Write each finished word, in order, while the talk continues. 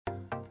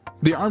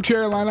The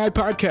Armchair Illini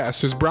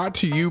podcast is brought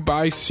to you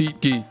by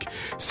SeatGeek.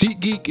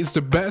 SeatGeek is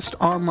the best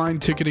online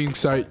ticketing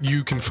site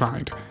you can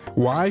find.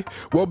 Why?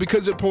 Well,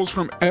 because it pulls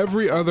from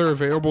every other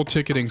available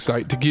ticketing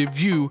site to give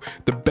you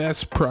the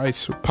best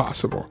price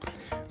possible.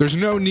 There's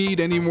no need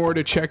anymore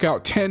to check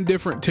out 10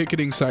 different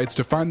ticketing sites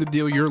to find the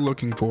deal you're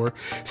looking for.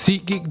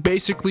 SeatGeek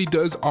basically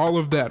does all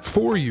of that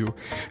for you.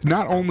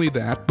 Not only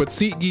that, but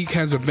SeatGeek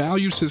has a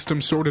value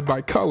system sorted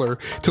by color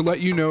to let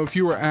you know if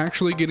you are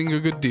actually getting a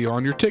good deal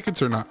on your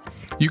tickets or not.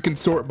 You can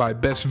sort by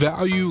best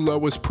value,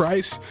 lowest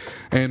price,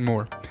 and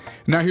more.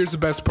 Now here's the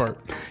best part.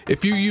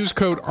 If you use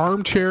code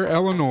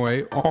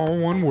ARMCHAIRIllinois, all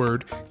one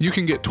word, you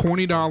can get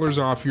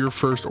 $20 off your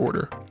first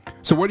order.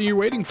 So what are you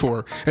waiting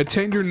for?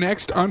 Attend your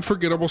next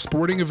unforgettable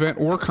sporting event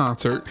or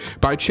concert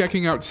by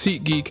checking out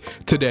SeatGeek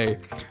today.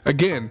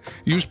 Again,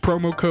 use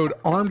promo code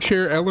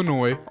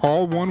ARMCHAIRIllinois,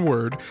 all one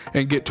word,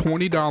 and get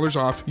 $20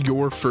 off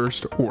your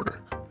first order.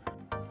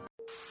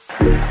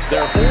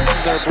 They're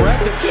holding their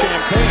breath in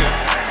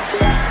Champaign.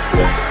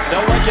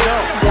 They'll let you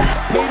know.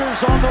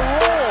 Peters on the roll.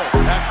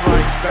 That's what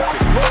I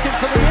expected. Looking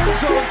for the end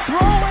zone.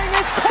 Throwing.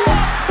 It's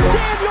caught.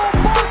 Daniel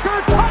Barker.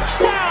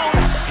 Touchdown.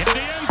 Into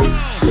the end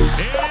zone.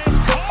 It is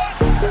caught.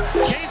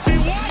 Casey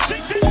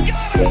Washington's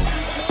got it.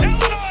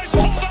 Illinois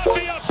pulled off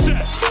the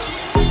upset.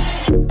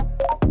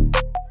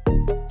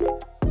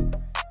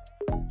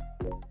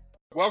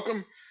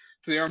 Welcome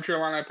to the Armchair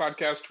Illini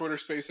podcast, Twitter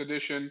Space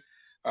Edition.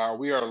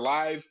 We are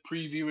live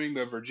previewing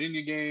the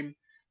Virginia game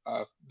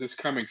this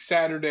coming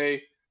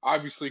Saturday.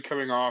 Obviously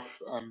coming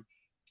off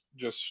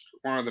just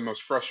one of the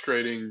most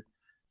frustrating,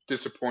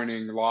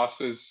 disappointing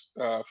losses,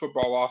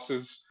 football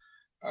losses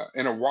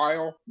in a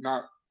while,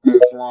 not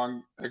as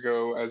long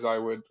ago as I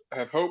would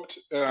have hoped,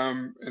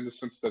 in the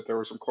sense that there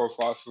were some close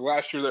losses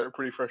last year that were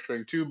pretty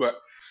frustrating too, but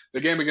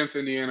the game against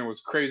Indiana was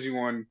a crazy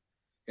one,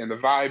 and the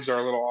vibes are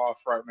a little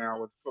off right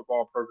now with the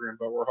football program,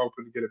 but we're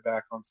hoping to get it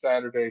back on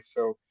Saturday.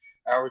 So,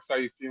 Alex, how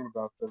you feeling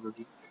about the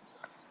Virginia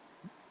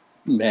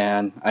game?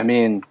 Man, I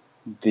mean,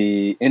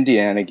 the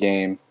Indiana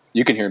game,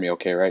 you can hear me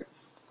okay, right?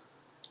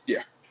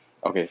 Yeah.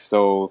 Okay,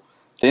 so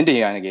the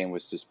Indiana game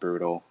was just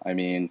brutal. I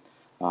mean,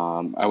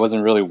 I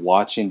wasn't really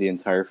watching the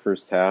entire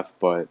first half,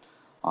 but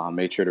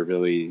made sure to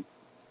really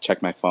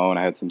check my phone.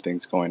 I had some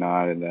things going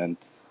on, and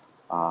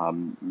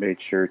then made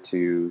sure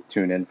to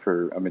tune in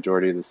for a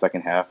majority of the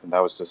second half, and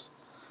that was just,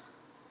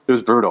 it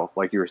was brutal,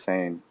 like you were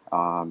saying.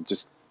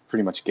 Just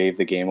pretty much gave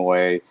the game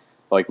away.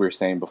 Like we were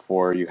saying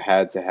before, you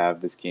had to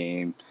have this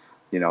game.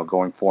 You know,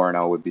 going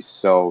 4-0 would be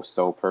so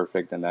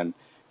perfect. And then,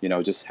 you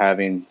know, just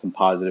having some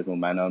positive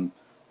momentum.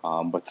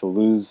 But to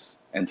lose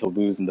in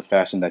the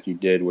fashion that you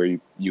did, where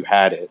you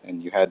had it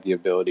and you had the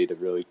ability to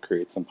really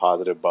create some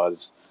positive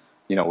buzz,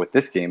 you know, with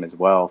this game as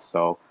well.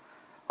 So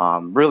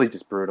really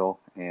just brutal.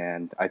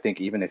 And I think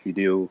even if you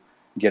do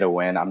get a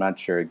win, I'm not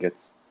sure it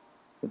gets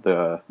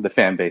the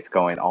fan base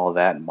going all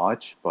that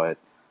much. But,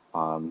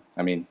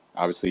 I mean,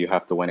 obviously you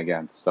have to win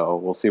again. So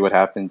we'll see what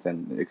happens,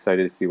 and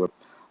excited to see what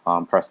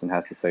Preston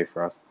has to say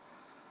for us.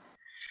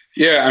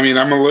 Yeah, I mean,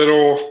 I'm a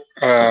little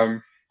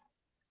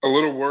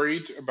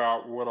worried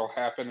about what'll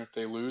happen if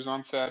they lose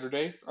on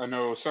Saturday. I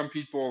know some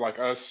people like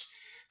us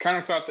kind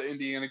of thought the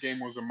Indiana game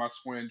was a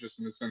must-win, just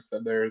in the sense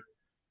that they're, you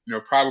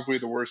know, probably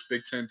the worst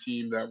Big Ten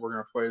team that we're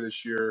going to play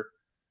this year.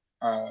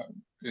 And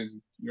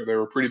you know, they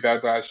were pretty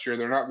bad last year.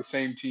 They're not the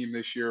same team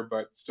this year,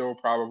 but still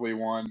probably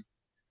one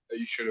that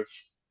you should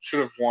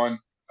have won.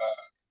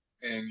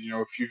 And you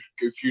know,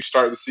 if you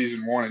start the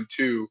season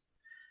 1-2.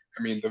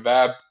 I mean, the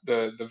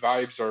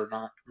vibes are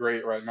not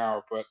great right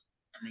now, but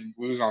I mean,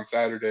 lose on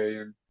Saturday,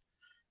 and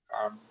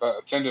the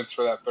attendance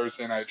for that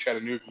Thursday night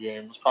Chattanooga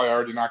game was probably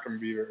already not going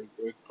to be very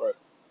good. But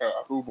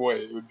oh boy,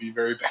 it would be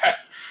very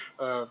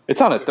bad.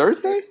 It's on a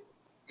Thursday?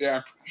 Yeah,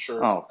 I'm pretty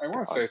sure. Oh, I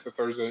want to say it's a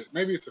Thursday.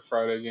 Maybe it's a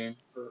Friday game.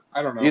 Or,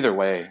 I don't know. Either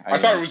way, I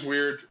thought it was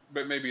weird,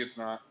 but maybe it's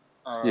not.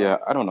 Yeah,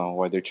 I don't know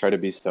why they try to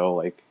be so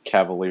like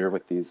cavalier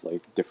with these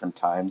like different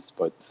times,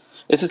 but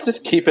it's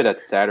just keep it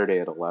at Saturday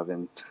at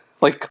 11.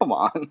 Like, come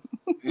on.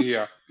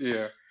 Yeah.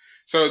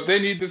 So they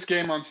need this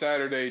game on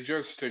Saturday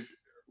just to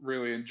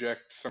really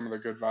inject some of the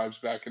good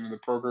vibes back into the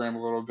program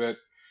a little bit.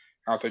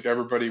 I think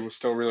everybody was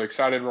still really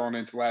excited rolling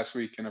into last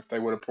week, and if they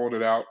would have pulled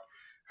it out,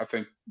 I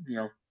think, you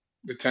know,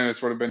 the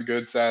attendance would have been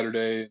good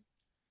Saturday.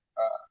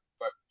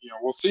 But you know,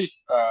 we'll see.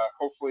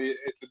 Hopefully,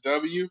 it's a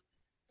W,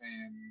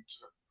 and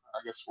I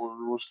guess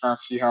we're just gonna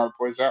see how it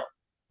plays out.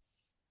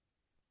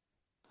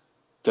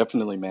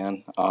 Definitely,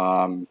 man.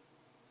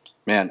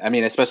 Man, I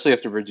mean, especially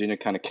after Virginia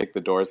kind of kicked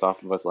the doors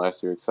off of us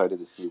last year, excited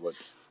to see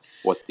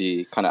what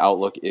the kind of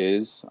outlook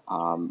is.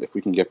 If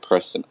we can get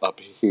Preston up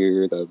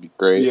here, that would be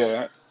great.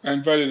 Yeah, I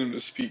invited him to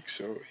speak,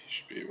 so he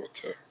should be able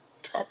to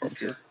top up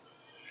here.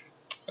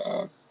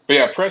 But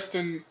yeah,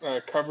 Preston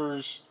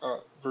covers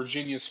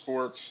Virginia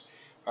sports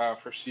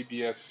for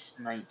CBS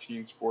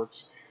 19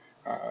 Sports.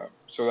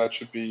 So that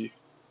he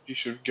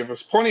should give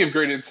us plenty of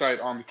great insight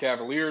on the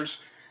Cavaliers.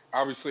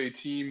 Obviously, a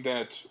team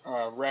that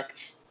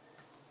wrecked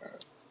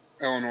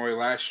Illinois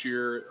last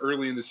year,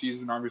 early in the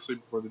season, obviously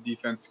before the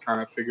defense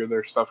kind of figured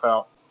their stuff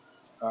out.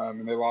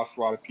 and they lost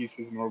a lot of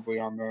pieces, notably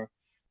on the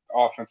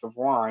offensive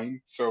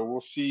line. So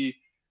we'll see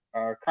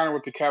kind of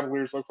what the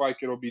Cavaliers look like.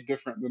 It'll be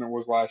different than it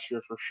was last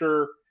year for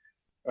sure,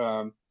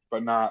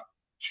 but not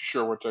too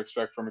sure what to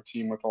expect from a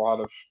team with a lot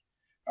of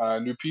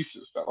new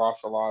pieces that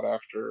lost a lot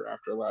after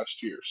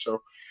last year.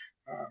 So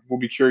we'll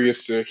be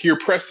curious to hear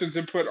Preston's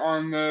input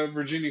on the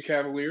Virginia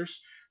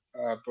Cavaliers.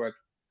 But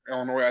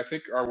Illinois, I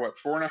think, are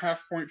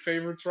 4.5-point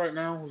favorites right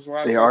now? Was the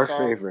last They I are saw.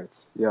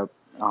 favorites. Yep.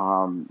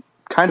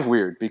 Kind of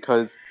weird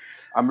because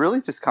I'm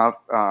really just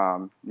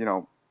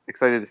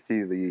excited to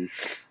see the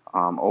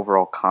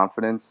overall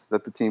confidence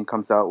that the team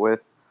comes out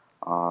with.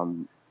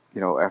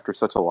 After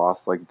such a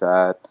loss like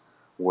that,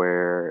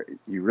 where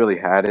you really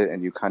had it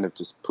and you kind of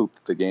just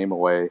pooped the game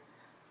away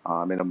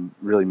in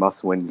a really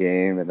must-win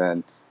game, and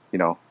then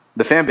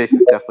the fan base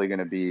is definitely going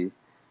to be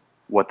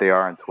what they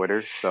are on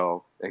Twitter.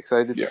 So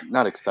excited,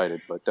 not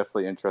excited, but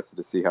definitely interested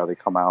to see how they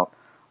come out.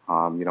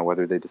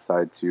 Whether they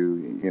decide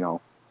to,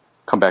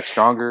 come back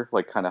stronger,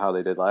 like kind of how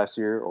they did last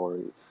year, or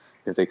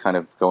if they kind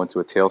of go into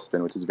a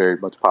tailspin, which is very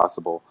much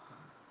possible.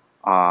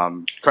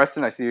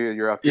 Preston, I see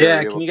you're up here.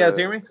 Yeah, can you guys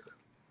hear me?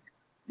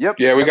 Yep.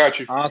 Yeah, we got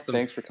you. Awesome.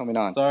 Thanks for coming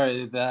on.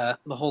 Sorry, the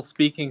whole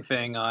speaking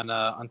thing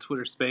on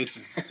Twitter Space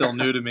is still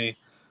new to me.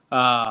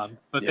 But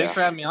thanks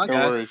for having me on, guys.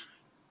 No worries.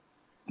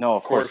 No,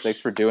 of course. Thanks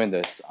for doing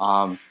this.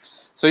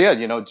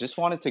 Just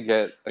wanted to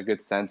get a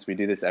good sense. We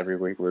do this every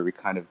week where we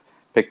kind of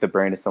pick the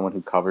brain of someone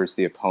who covers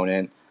the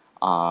opponent.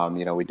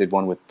 We did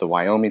one with the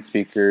Wyoming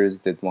speakers,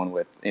 did one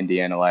with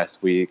Indiana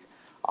last week.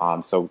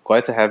 So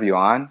glad to have you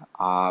on.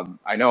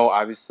 I know,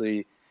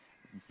 obviously,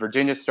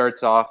 Virginia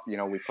starts off,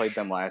 we played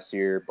them last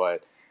year,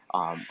 but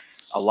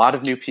a lot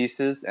of new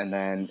pieces and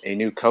then a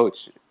new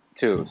coach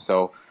too.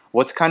 So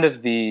what's kind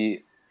of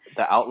the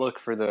outlook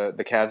for the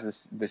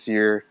Cavs this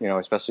year,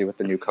 especially with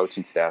the new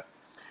coaching staff?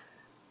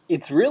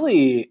 It's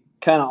really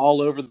kind of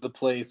all over the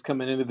place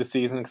coming into the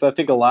season because I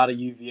think a lot of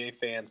UVA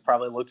fans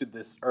probably looked at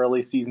this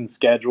early season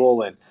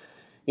schedule and,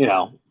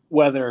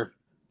 whether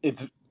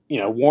it's,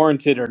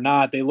 warranted or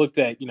not, they looked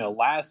at,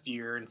 last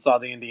year and saw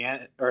the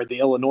Indiana or the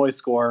Illinois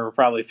score. We're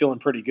probably feeling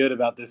pretty good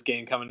about this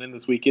game coming in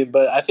this weekend.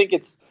 But I think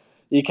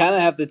you kind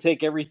of have to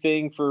take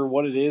everything for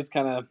what it is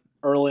kind of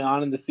early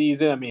on in the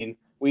season. I mean,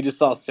 we just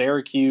saw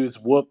Syracuse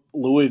whoop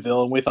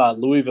Louisville, and we thought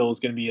Louisville was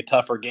going to be a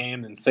tougher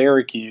game than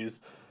Syracuse.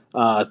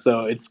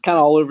 So it's kind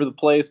of all over the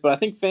place. But I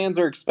think fans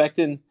are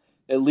expecting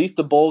at least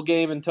a bowl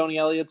game in Tony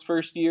Elliott's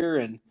first year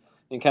and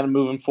kind of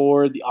moving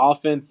forward. The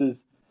offense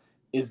is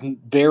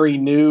very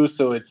new,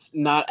 so it's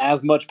not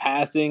as much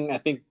passing. I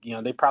think,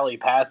 they probably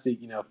passed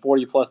it,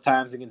 40-plus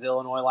times against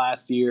Illinois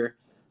last year.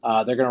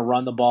 They're going to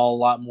run the ball a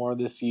lot more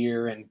this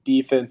year, and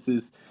defense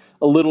is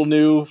a little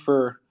new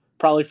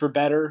probably for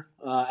better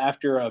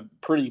after a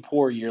pretty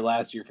poor year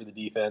last year for the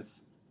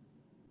defense.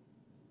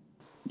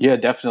 Yeah,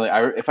 definitely.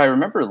 If I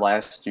remember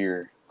last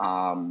year,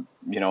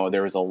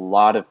 there was a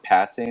lot of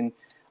passing.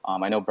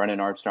 I know Brennan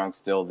Armstrong's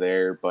still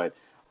there, but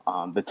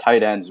the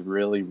tight ends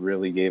really,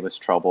 really gave us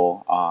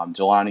trouble.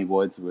 Jelani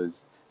Woods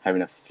was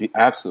having an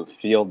absolute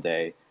field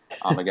day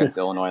against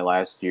Illinois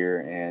last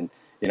year, and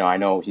I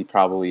know he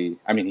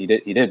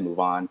did move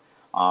on.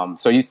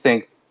 So you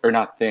think, or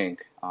not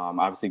think,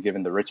 obviously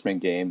given the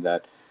Richmond game,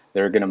 that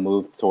they're going to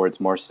move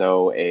towards more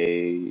so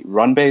a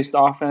run-based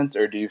offense,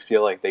 or do you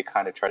feel like they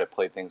kind of try to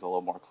play things a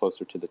little more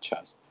closer to the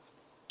chest?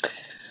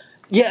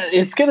 Yeah,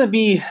 it's going to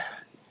be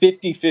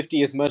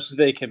 50-50 as much as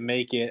they can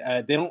make it.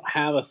 They don't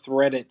have a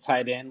threat at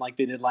tight end like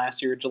they did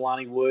last year.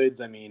 Jelani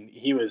Woods,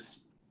 he was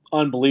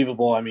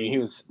unbelievable. He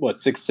was,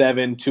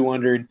 6'7",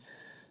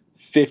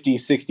 250,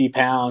 60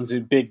 pounds, a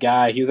big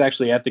guy. He was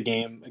actually at the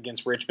game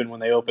against Richmond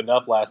when they opened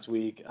up last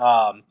week.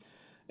 And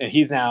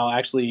he's now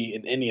actually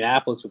in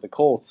Indianapolis with the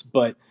Colts.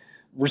 But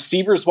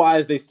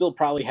receivers-wise, they still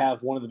probably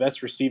have one of the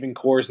best receiving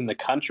cores in the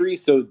country,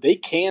 so they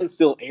can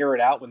still air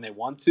it out when they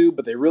want to,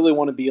 but they really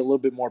want to be a little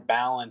bit more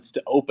balanced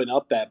to open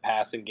up that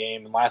passing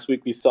game. And last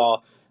week we saw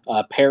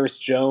Paris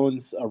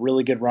Jones, a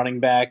really good running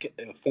back,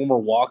 a former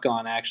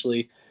walk-on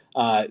actually,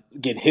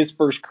 get his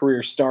first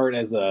career start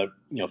as a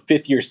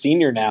fifth-year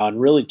senior now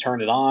and really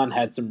turn it on,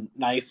 had some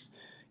nice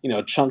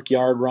chunk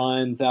yard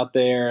runs out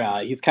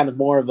there. He's kind of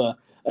more of a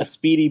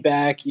speedy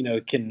back,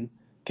 can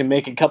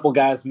make a couple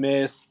guys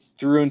miss,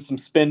 threw in some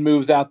spin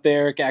moves out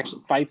there,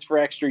 actually fights for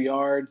extra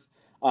yards.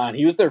 And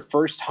he was their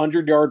first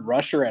 100-yard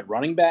rusher at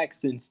running back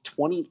since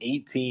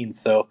 2018.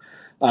 So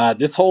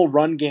this whole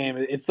run game,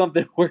 it's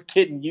something we're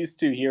getting used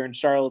to here in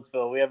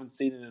Charlottesville. We haven't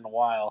seen it in a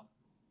while.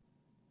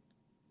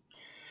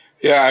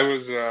 Yeah, I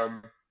was,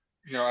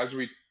 as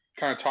we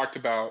kind of talked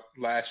about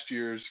last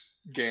year's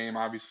game,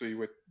 obviously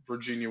with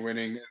Virginia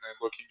winning and then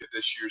looking at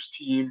this year's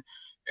team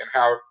and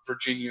how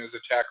Virginia's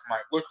attack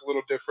might look a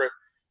little different.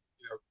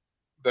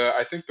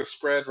 I think the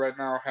spread right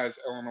now has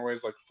Illinois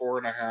as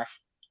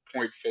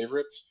 4.5-point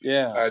favorites.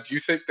 Yeah. Do you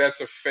think that's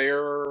a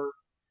fair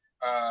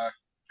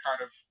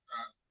kind of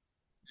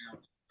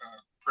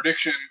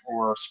prediction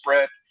or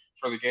spread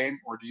for the game,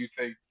 or do you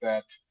think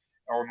that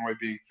Illinois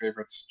being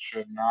favorites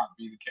should not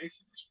be the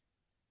case in this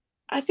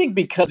one? I think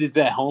because it's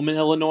at home in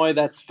Illinois,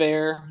 that's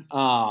fair.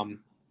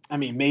 I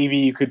mean, maybe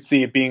you could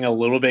see it being a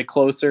little bit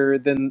closer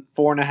than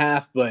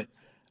 4.5, but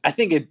I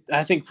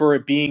think for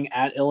it being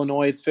at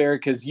Illinois, it's fair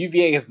because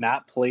UVA has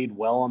not played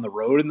well on the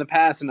road in the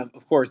past, and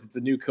of course, it's a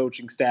new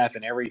coaching staff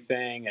and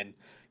everything, and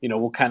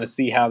we'll kind of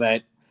see how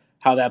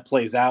that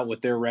plays out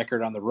with their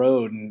record on the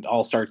road, and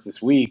all starts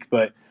this week.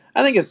 But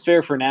I think it's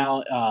fair for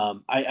now.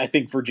 I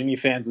think Virginia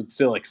fans would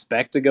still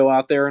expect to go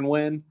out there and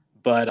win,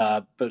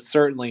 but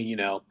certainly,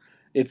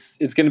 it's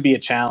going to be a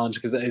challenge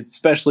because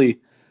especially.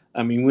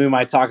 I mean, we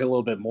might talk a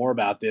little bit more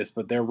about this,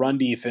 but their run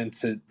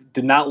defense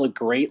did not look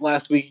great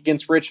last week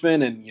against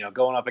Richmond, and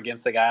going up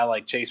against a guy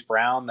like Chase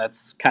Brown,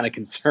 that's kind of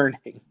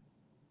concerning.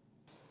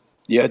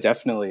 Yeah,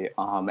 definitely.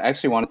 I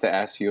actually wanted to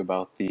ask you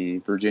about the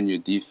Virginia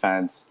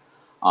defense.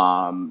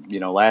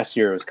 Last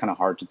year it was kind of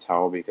hard to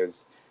tell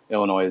because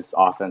Illinois'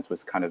 offense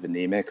was kind of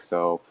anemic,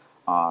 so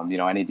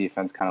any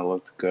defense kind of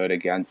looked good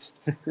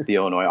against the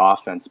Illinois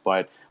offense.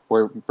 But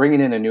we're bringing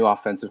in a new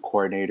offensive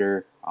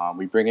coordinator.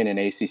 We bring in an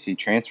ACC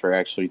transfer,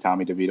 actually,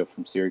 Tommy DeVito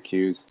from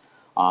Syracuse.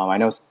 I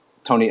know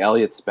Tony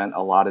Elliott spent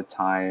a lot of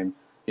time,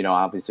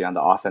 obviously on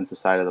the offensive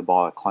side of the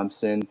ball at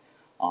Clemson.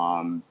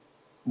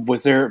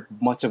 Was there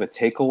much of a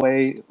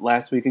takeaway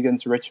last week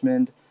against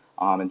Richmond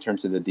in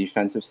terms of the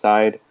defensive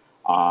side?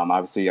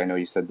 Obviously, I know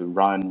you said the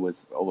run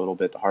was a little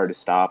bit hard to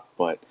stop,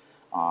 but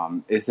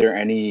is there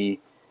any,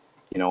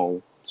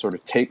 sort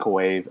of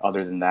takeaway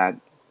other than that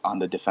on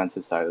the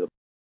defensive side of the ball?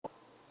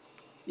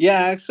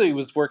 Yeah, I actually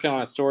was working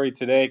on a story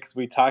today because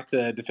we talked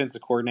to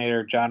defensive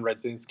coordinator John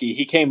Radzinski.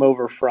 He came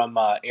over from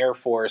Air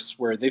Force,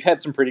 where they've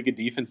had some pretty good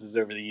defenses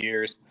over the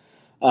years.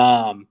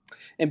 And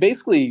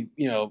basically,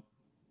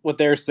 what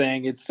they're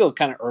saying, it's still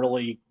kind of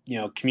early,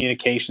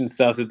 communication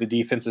stuff that the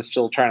defense is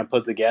still trying to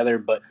put together.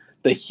 But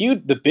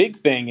the big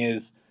thing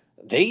is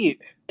they,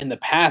 in the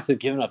past, have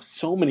given up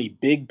so many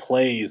big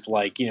plays,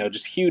 like,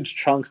 just huge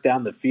chunks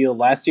down the field.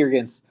 Last year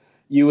against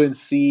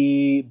UNC,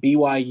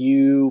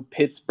 BYU,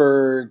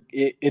 Pittsburgh,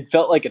 it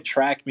felt like a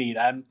track meet.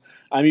 I'm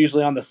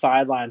usually on the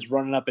sidelines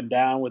running up and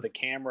down with a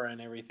camera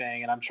and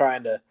everything, and I'm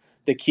trying to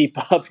keep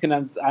up,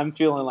 and I'm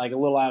feeling like a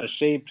little out of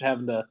shape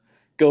having to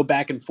go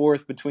back and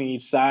forth between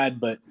each side.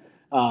 But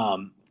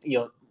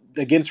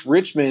against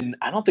Richmond,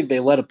 I don't think they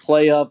let a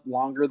play up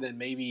longer than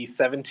maybe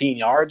 17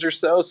 yards or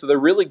so. So they're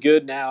really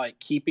good now at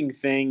keeping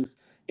things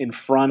in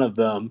front of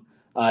them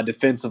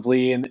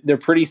defensively, and they're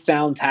pretty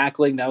sound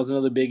tackling. That was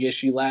another big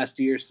issue last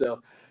year,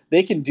 so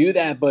they can do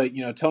that. But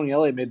Tony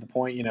Elliott made the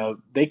point.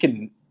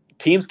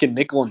 Teams can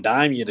nickel and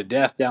dime you to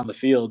death down the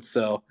field.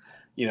 So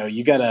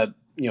you got to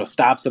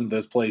stop some of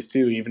those plays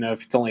too, even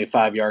if it's only a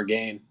 5-yard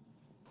gain.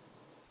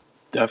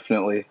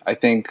 Definitely, I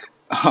think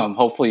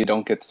hopefully you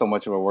don't get so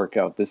much of a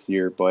workout this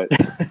year, but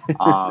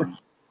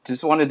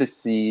just wanted to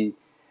see,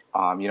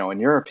 in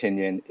your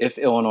opinion, if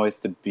Illinois is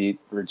to beat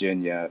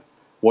Virginia,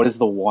 what is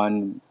the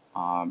one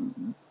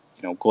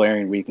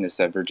glaring weakness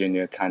that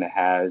Virginia kind of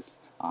has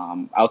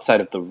outside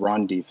of the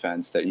run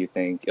defense that you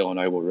think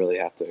Illinois will really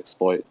have to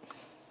exploit?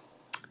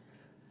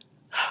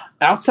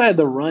 Outside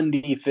the run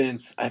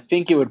defense, I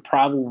think it would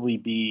probably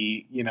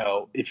be,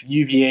 if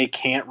UVA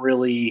can't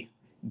really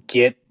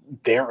get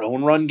their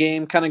own run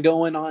game kind of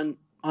going on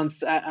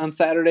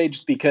Saturday,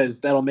 just because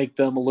that'll make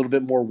them a little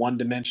bit more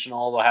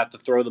one-dimensional. They'll have to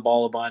throw the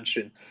ball a bunch,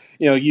 and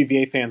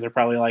UVA fans are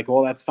probably like,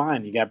 well, that's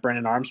fine. You got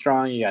Brennan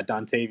Armstrong, you got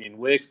Dontavian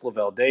Wicks,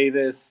 Lavelle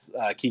Davis,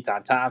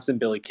 Keaton Thompson,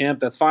 Billy Kemp.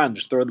 That's fine.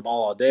 Just throw the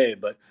ball all day.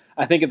 But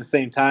I think at the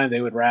same time,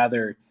 they would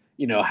rather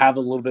have a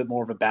little bit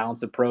more of a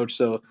balanced approach.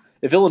 So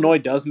if Illinois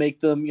does make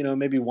them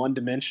maybe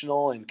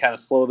one-dimensional and kind of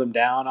slow them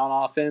down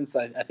on offense,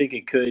 I think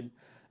it could.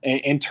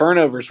 And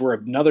turnovers were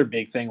another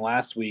big thing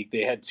last week.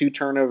 They had 2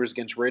 turnovers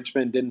against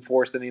Richmond, didn't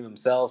force any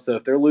themselves. So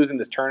if they're losing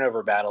this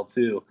turnover battle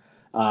too,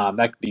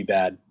 that could be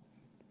bad.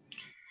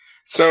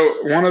 So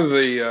one of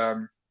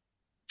the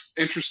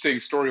interesting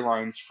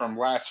storylines from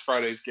last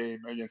Friday's game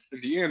against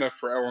Indiana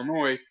for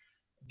Illinois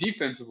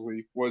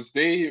defensively was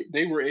they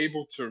were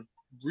able to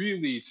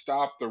really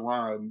stop the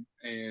run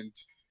and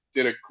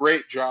did a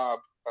great job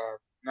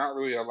not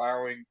really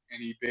allowing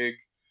any big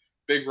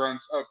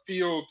runs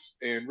upfield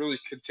and really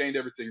contained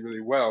everything really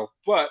well.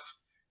 But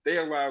they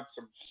allowed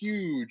some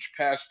huge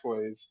pass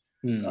plays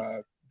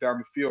down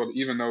the field,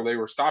 even though they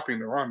were stopping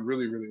the run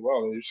really, really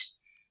well.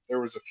 There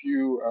was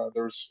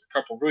a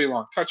couple really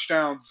long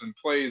touchdowns and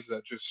plays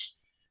that just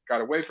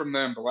got away from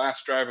them. The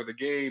last drive of the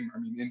game,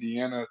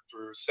 Indiana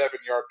threw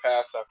 7-yard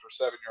pass after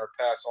 7-yard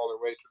pass all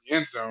their way to the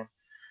end zone.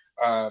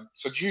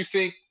 So do you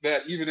think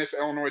that even if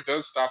Illinois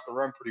does stop the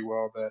run pretty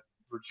well, that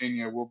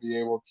Virginia will be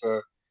able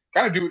to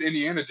kind of do what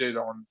Indiana did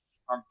on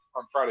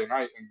Friday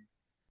night and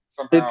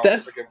somehow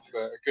against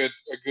a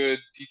good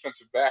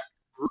defensive back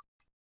group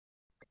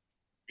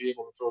be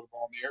able to throw the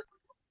ball in the air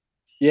pretty well?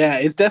 Yeah,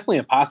 it's definitely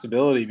a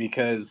possibility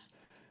because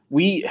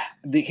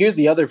here's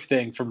the other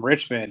thing from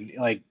Richmond.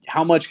 Like,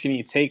 how much can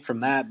you take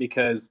from that?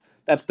 Because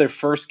that's their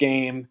first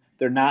game.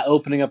 They're not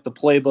opening up the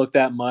playbook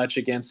that much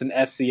against an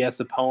FCS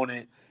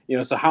opponent.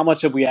 So how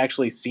much have we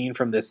actually seen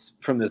from this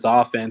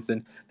offense?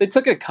 And they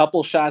took a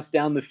couple shots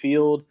down the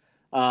field.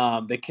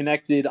 They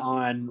connected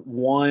on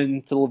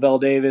one to Lavelle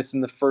Davis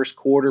in the first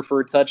quarter for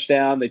a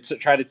touchdown. They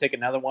tried to take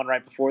another one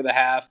right before the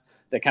half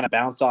that kind of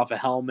bounced off a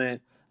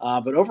helmet.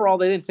 But overall,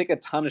 they didn't take a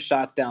ton of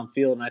shots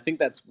downfield, and I think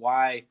that's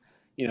why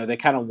they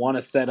kind of want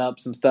to set up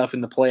some stuff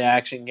in the play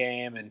action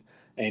game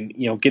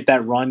and get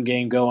that run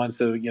game going.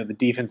 So the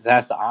defense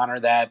has to honor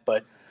that.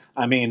 But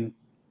I mean,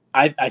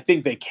 I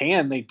think they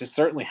can. They just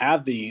certainly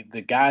have the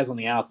guys on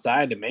the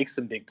outside to make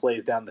some big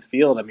plays down the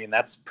field. I mean,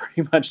 that's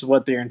pretty much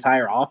what their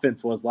entire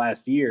offense was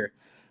last year.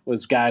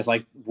 Was guys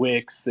like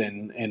Wicks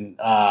and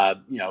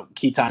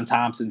Keaton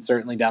Thompson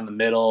certainly down the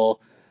middle,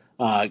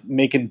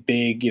 making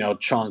big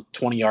chunk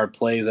 20-yard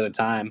plays at a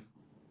time.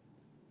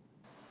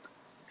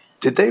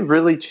 Did they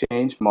really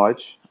change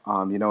much?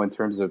 In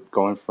terms of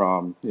going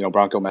from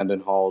Bronco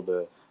Mendenhall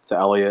to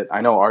Elliott. I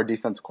know our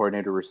defense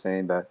coordinator was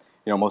saying that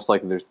most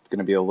likely there's going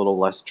to be a little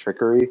less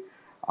trickery.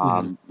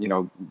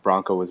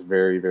 Bronco was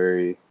very,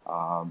 very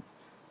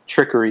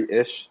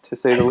trickery-ish, to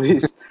say the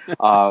least.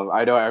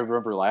 I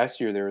remember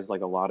last year there was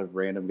like a lot of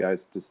random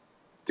guys just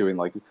doing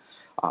like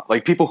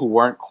people who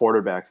weren't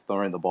quarterbacks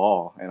throwing the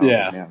ball, and I was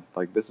like, man,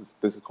 like this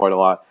is quite a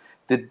lot.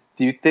 Do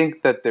you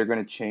think that they're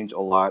going to change a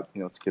lot,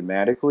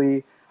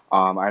 schematically?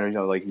 I don't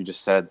know, like you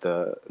just said,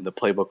 the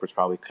playbook was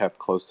probably kept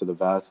close to the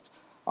vest,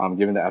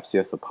 given the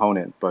FCS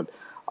opponent, but.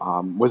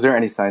 Was there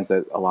any signs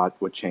that a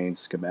lot would change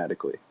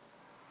schematically?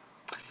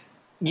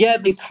 Yeah,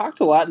 they talked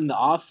a lot in the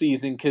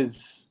offseason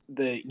because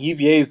the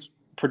UVA's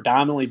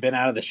predominantly been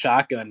out of the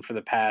shotgun for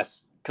the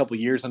past couple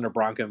years under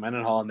Bronco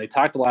Mendenhall, and they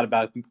talked a lot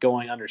about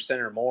going under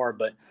center more.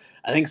 But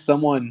I think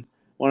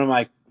one of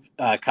my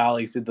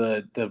colleagues did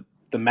the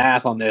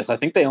math on this. I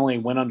think they only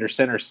went under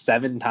center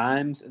 7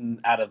 times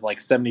out of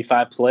like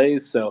 75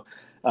 plays, so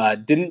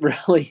didn't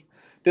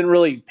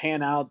really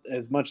pan out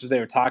as much as they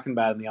were talking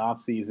about in the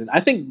offseason. I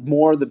think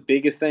more the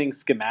biggest thing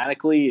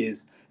schematically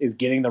is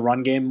getting the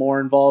run game more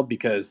involved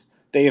because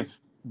they have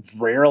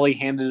rarely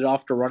handed it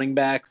off to running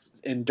backs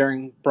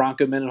during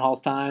Bronco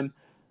Mendenhall's time.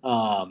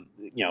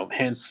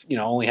 Hence,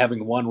 only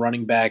having one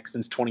running back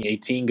since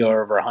 2018 go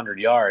over 100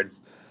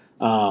 yards.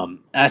 And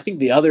I think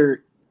the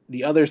other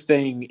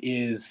thing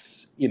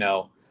is,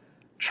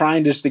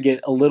 trying just to get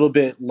a little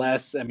bit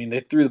less. I mean,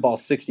 they threw the ball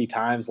 60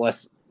 times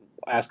less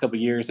last couple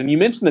of years. And you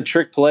mentioned the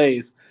trick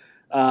plays.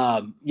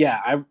 I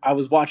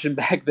was watching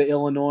back the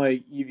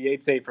Illinois UVA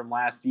tape from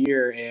last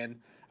year, and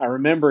I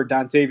remember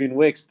Dontavian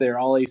Wicks, their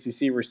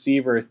all-ACC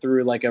receiver,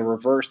 threw like a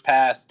reverse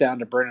pass down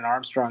to Brennan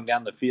Armstrong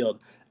down the field.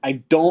 I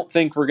don't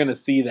think we're going to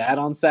see that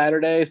on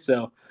Saturday,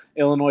 so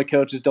Illinois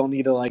coaches don't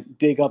need to like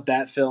dig up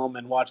that film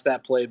and watch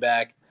that play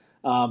back.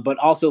 But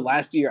also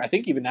last year, I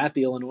think even at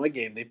the Illinois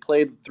game, they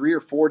played 3 or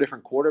 4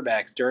 different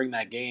quarterbacks during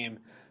that game.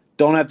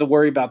 Don't have to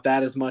worry about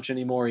that as much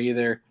anymore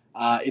either.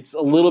 It's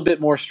a little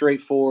bit more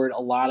straightforward, a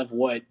lot of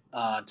what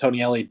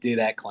Tony Elliott did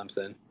at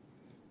Clemson.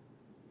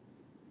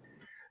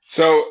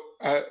 So,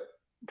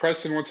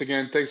 Preston, once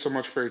again, thanks so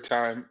much for your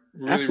time.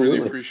 Really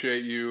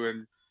appreciate you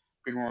and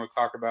being willing to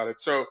talk about it.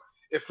 So,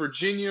 if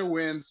Virginia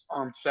wins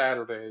on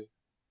Saturday,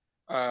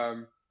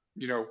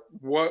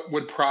 what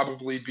would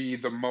probably be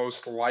the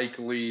most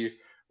likely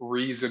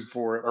reason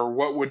for it, or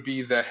what would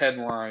be the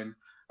headline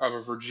of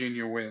a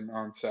Virginia win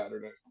on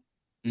Saturday?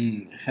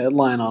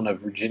 Headline on a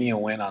Virginia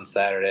win on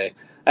Saturday.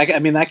 I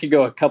mean, that could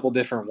go a couple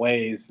different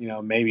ways.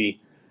 Maybe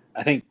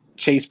I think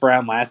Chase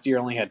Brown last year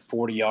only had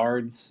 40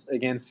 yards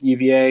against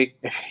UVA.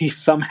 If he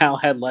somehow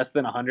had less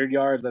than 100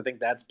 yards, I think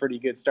that's a pretty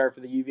good start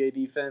for the UVA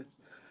defense.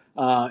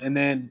 And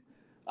then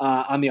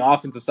on the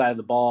offensive side of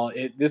the ball,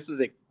 this is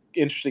an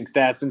interesting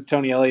stat. Since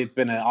Tony Elliott's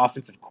been an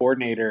offensive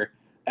coordinator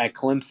at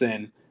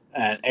Clemson,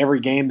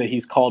 every game that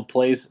he's called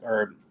plays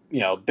or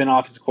been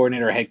offensive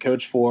coordinator or head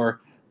coach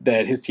for,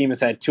 that his team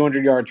has had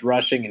 200 yards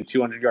rushing and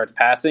 200 yards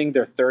passing,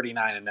 they're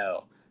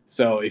 39-0.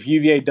 So if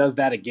UVA does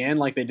that again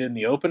like they did in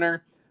the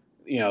opener,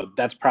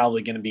 that's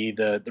probably going to be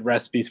the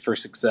recipes for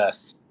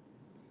success.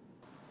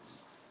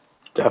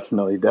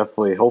 Definitely.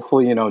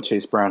 Hopefully,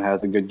 Chase Brown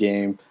has a good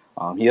game.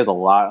 He has a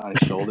lot on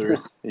his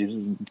shoulders.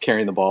 He's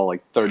carrying the ball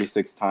like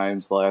 36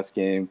 times the last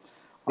game.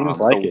 Seems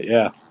like it,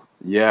 yeah.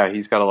 Yeah,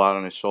 he's got a lot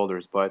on his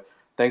shoulders. But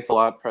thanks a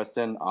lot,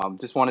 Preston.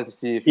 Just wanted to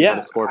see if you had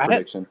a score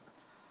prediction.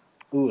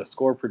 A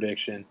score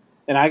prediction.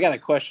 And I got a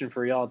question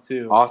for y'all,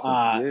 too.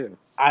 Awesome.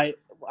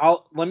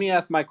 Let me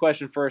ask my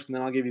question first, and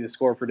then I'll give you the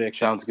score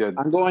prediction. Sounds good.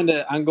 I'm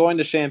going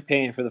to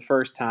Champaign for the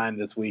first time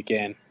this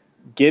weekend.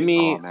 Give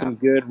me some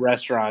good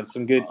restaurants,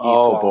 some good eats.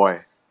 Oh, boy.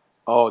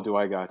 Oh, do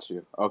I got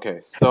you. Okay,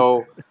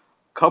 so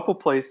couple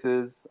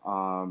places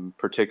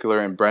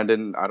particular, and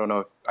Brendan, I don't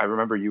know, I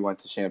remember you went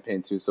to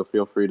Champaign too, so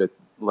feel free to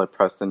let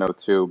Preston know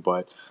too.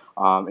 But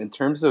in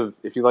terms of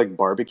if you like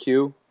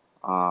barbecue,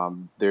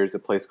 there's a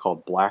place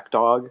called Black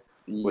Dog,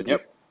 which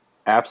is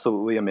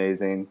absolutely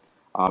amazing.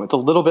 It's a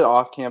little bit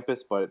off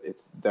campus, but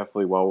it's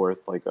definitely well worth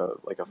like a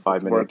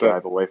 5-minute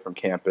drive away from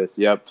campus.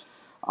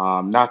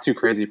 Not too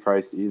crazy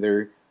priced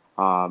either.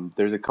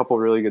 There's a couple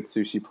really good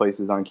sushi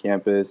places on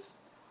campus.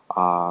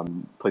 A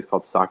place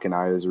called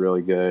Sakanai is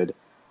really good.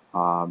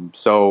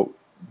 So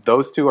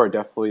those two are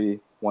definitely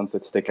ones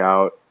that stick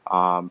out.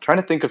 Trying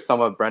to think of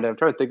some of Brendan. I'm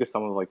trying to think of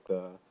some of like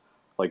the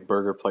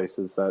burger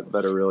places that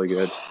are really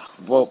good.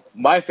 Well,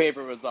 my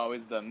favorite was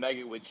always the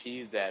Mega with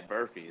cheese at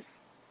Burpee's.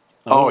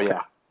 Oh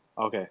yeah.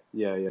 Okay.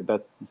 Yeah.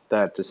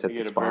 That just hit You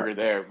the get a spot. burger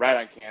there, right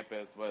on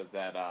campus. Was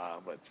that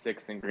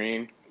 6th and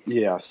Green?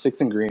 Yeah,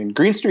 6th and Green.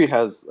 Green Street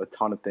has a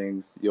ton of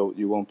things. You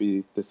won't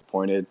be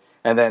disappointed.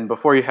 And then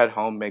before you head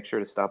home, make sure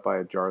to stop by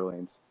at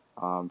Jarlane's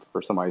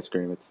for some ice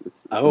cream. It's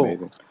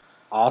amazing.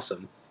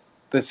 Awesome.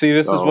 This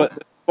is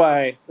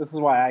why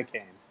I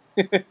came.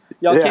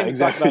 Y'all can't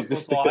talk about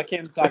football. I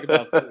can't talk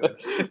about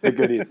food. The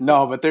goodies.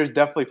 No, but there's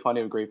definitely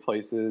plenty of great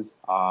places.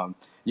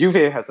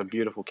 UVA has a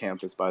beautiful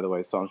campus, by the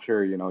way, so I'm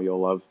sure you'll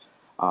love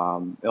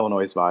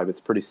Illinois' vibe. It's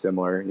pretty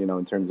similar,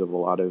 in terms of a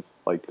lot of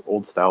like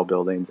old style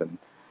buildings and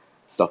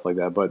stuff like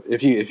that. But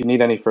if you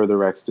need any further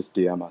recs, just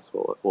DM us.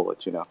 We'll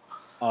let you know.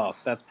 Oh,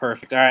 that's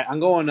perfect. All right, I'm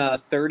going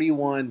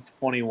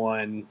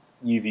 31-21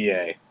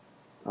 UVA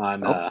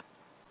on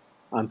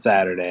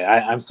Saturday.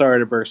 I'm sorry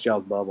to burst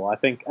y'all's bubble. I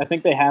think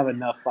they have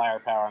enough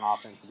firepower on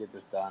offense to get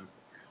this done.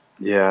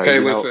 Yeah. Hey,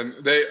 listen,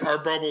 our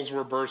bubbles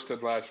were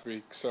bursted last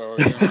week, so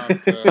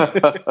you're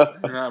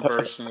not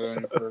bursting it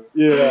any further.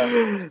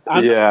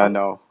 Yeah.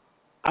 No.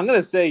 I'm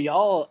gonna say,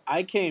 y'all.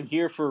 I came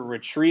here for a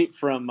retreat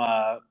from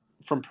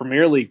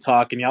Premier League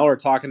talk, and y'all were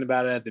talking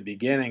about it at the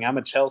beginning. I'm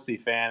a Chelsea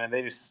fan,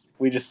 and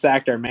we just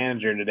sacked our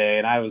manager today,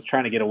 and I was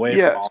trying to get away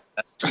from all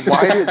that.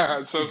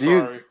 Why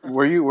sorry.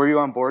 Were you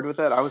on board with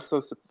that? I was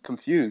so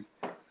confused.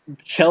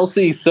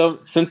 Chelsea. So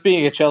since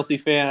being a Chelsea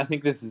fan, I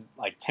think this is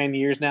like 10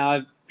 years now.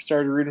 I've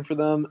started rooting for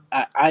them.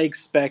 I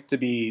expect to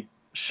be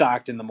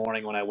shocked in the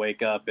morning when I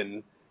wake up,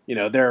 and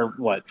they're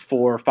 4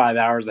 or 5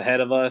 hours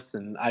ahead of us,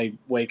 and I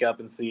wake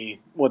up and see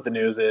what the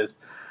news is.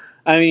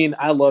 I mean,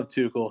 I love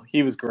Tuchel.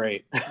 He was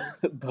great.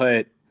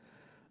 But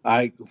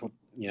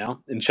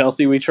in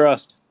Chelsea we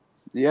trust.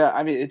 Yeah,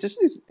 I mean,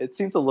 it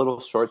seems a little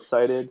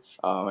short-sighted.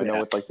 I know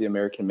with like the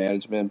American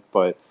management,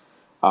 but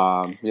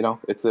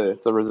it's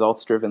a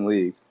results-driven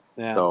league.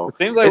 Yeah. So it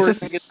seems like we're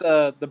gonna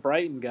get the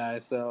Brighton guy.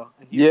 So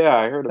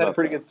I heard about a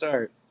pretty good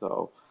start.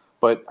 So,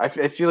 but I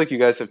feel like you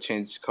guys have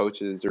changed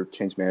coaches or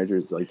changed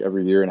managers like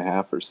every year and a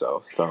half or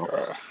so. So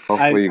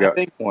hopefully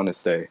you want to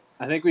stay.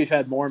 I think we've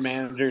had more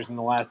managers in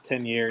the last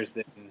 10 years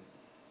than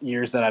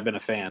years that I've been a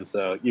fan.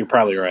 So you're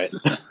probably right.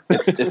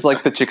 It's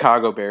like the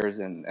Chicago Bears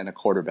and a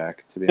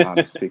quarterback, to be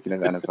honest. Speaking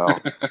of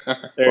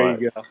NFL,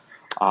 you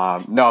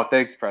go. No,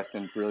 thanks,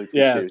 Preston. Really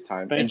appreciate your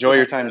time. Enjoy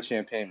your time in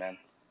Champaign, man.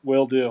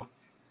 Will do. All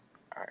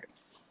right.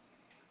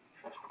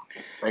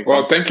 Thanks,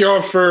 well, thank you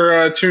all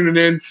for tuning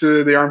in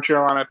to the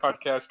Armchair Illini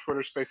Podcast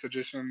Twitter Space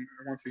Edition.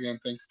 Once again,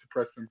 thanks to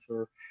Preston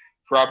for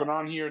hopping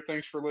on here.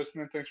 Thanks for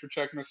listening. Thanks for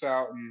checking us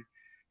out and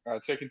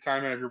taking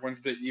time out of your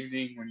Wednesday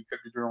evening when you could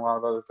be doing a lot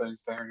of other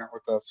things to hang out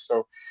with us.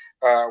 So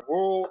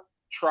we'll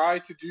try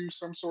to do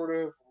some sort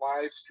of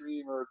live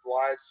stream or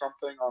live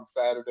something on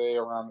Saturday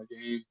around the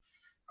game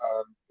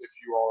if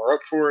you all are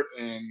up for it,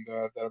 and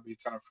that'll be a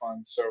ton of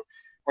fun. So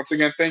once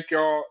again, thank you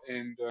all,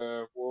 and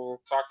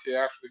we'll talk to you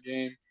after the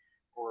game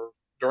or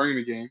during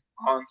the game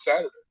on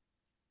Saturday.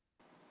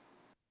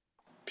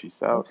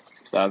 Peace out.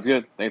 Sounds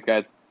good. Thanks,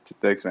 guys.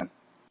 Thanks, man.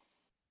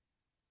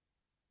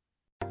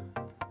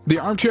 The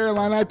Armchair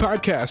Illini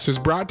Podcast is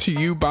brought to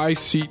you by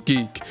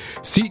SeatGeek.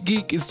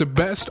 SeatGeek is the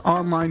best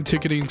online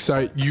ticketing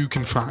site you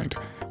can find.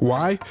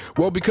 Why?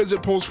 Well, because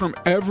it pulls from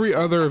every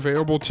other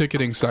available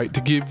ticketing site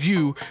to give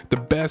you the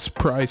best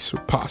price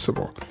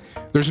possible.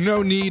 There's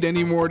no need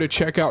anymore to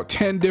check out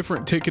 10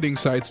 different ticketing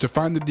sites to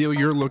find the deal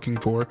you're looking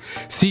for.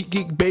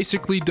 SeatGeek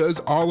basically does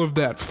all of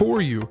that for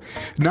you.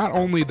 Not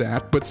only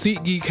that, but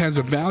SeatGeek has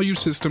a value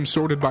system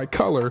sorted by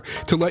color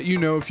to let you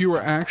know if you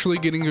are actually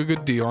getting a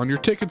good deal on your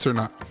tickets or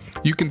not.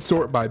 You can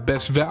sort by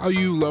best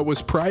value,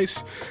 lowest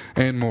price,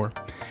 and more.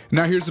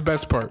 Now here's the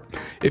best part.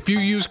 If you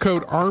use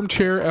code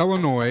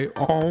ARMCHAIRIllinois,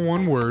 all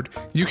one word,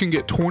 you can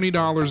get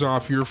 $20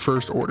 off your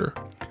first order.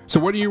 So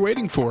what are you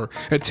waiting for?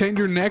 Attend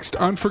your next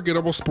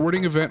unforgettable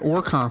sporting event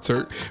or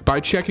concert by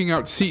checking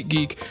out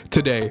SeatGeek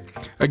today.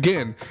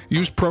 Again,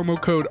 use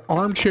promo code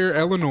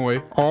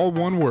ARMCHAIRIllinois, all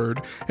one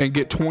word, and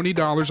get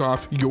 $20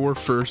 off your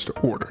first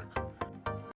order.